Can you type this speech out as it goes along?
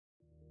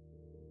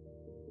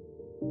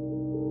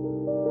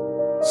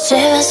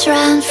Shivers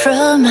ran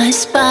through my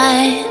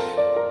spine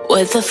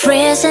with the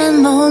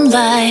freezing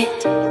moonlight.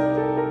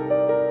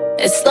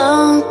 It's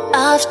long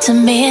after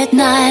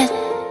midnight,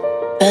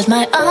 but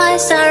my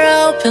eyes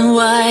are open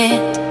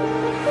wide.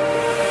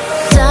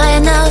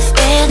 Dying of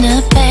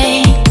inner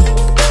pain,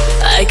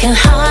 I can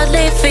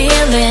hardly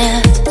feel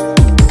it.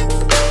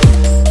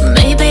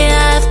 Maybe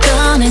I've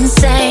gone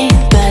insane,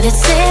 but it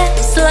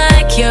seems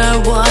like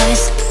your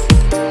voice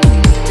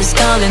is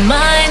calling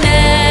my name.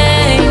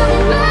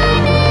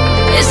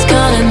 It's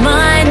calling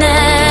my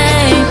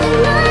name.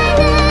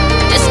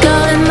 It's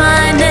calling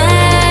my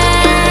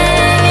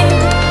name.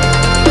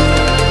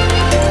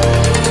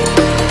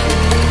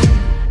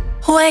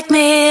 Wake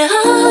me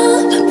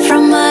up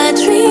from my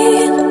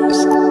dreams,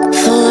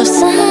 full of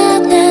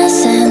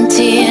sadness and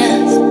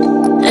tears.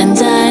 And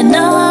I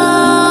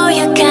know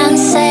you can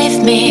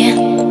save me.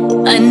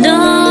 I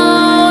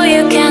know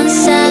you can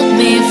set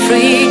me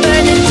free.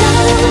 Burning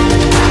down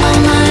all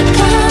my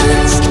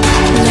past,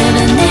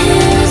 living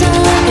it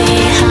all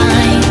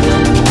behind.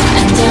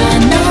 And I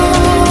know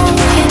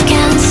you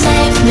can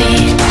save me.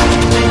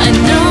 I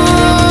know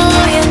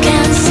you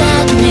can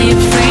set me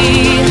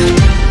free.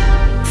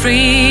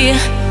 Free,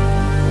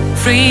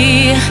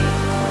 free,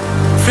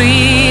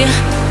 free,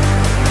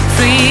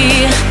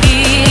 free.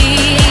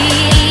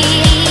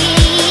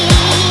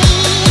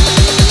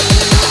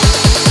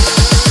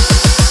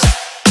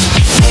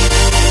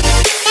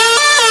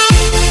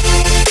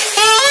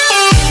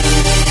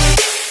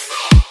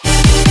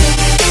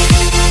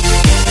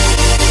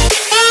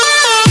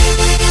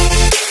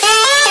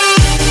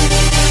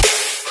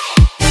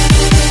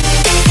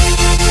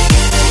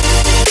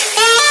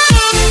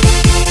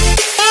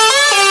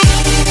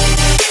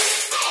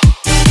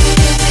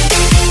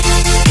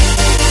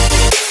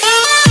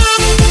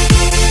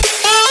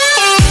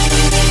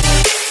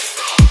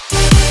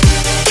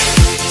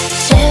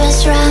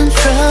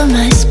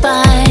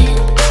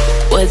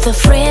 The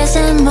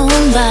freezing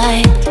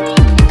moonlight.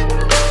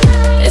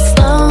 It's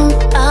long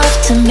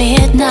after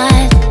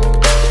midnight,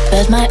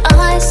 but my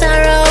eyes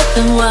are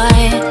open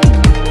wide.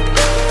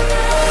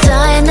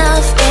 Dying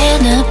of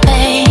inner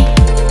pain,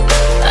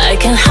 I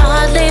can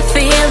hardly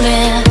feel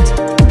it.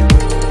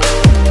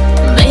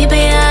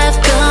 Maybe I've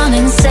gone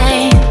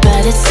insane,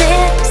 but it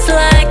seems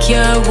like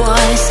your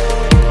voice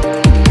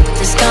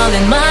is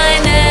calling my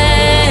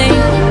name.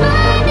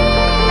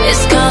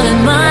 It's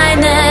calling my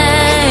name.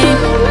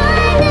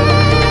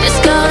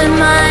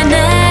 My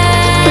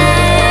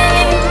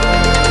name.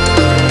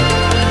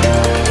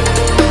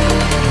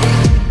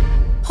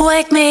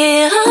 Wake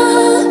me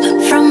up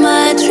from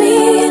my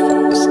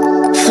dreams,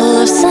 full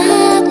of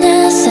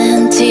sadness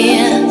and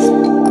tears.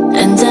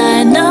 And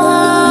I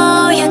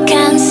know you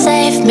can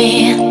save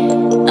me.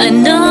 I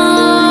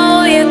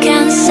know you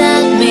can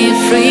set me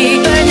free.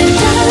 Burning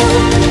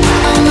down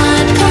all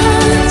my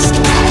past,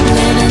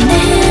 living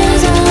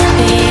it all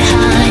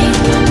behind.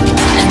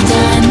 And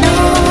I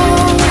know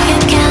you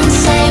can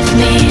save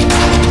me.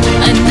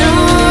 I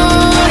know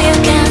you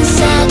can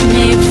set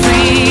me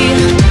free.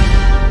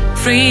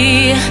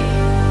 Free,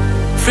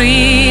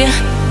 free,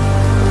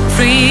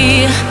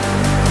 free,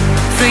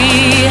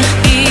 free.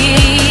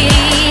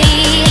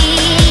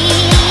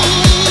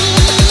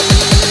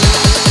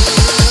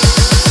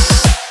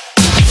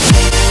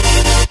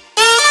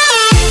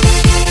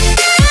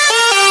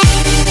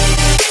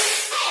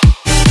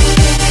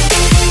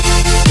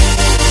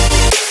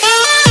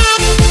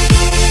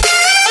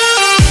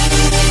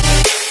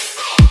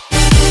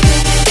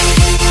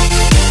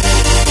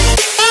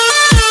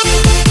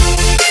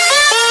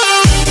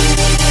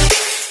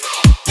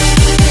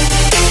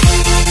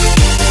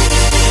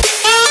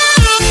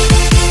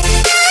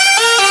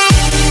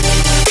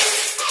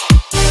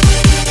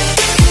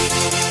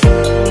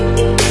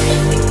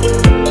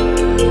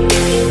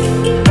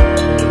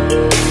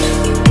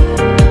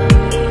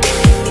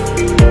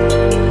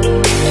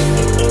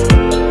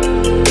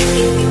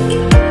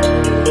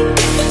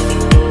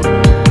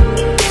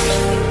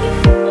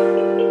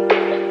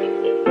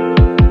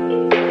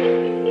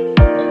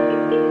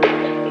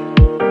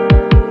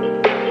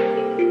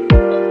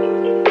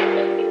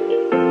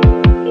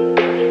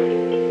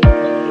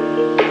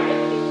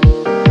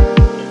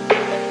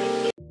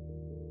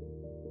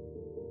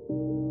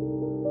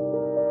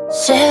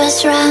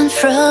 Shivers ran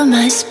through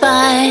my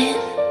spine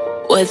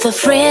with the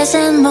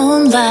freezing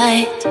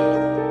moonlight.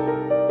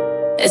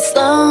 It's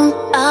long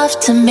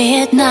after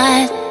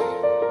midnight,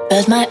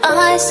 but my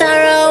eyes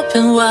are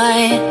open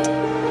wide.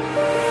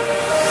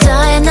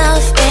 Dying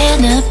of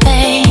inner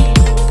pain,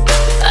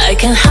 I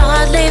can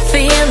hardly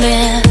feel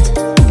it.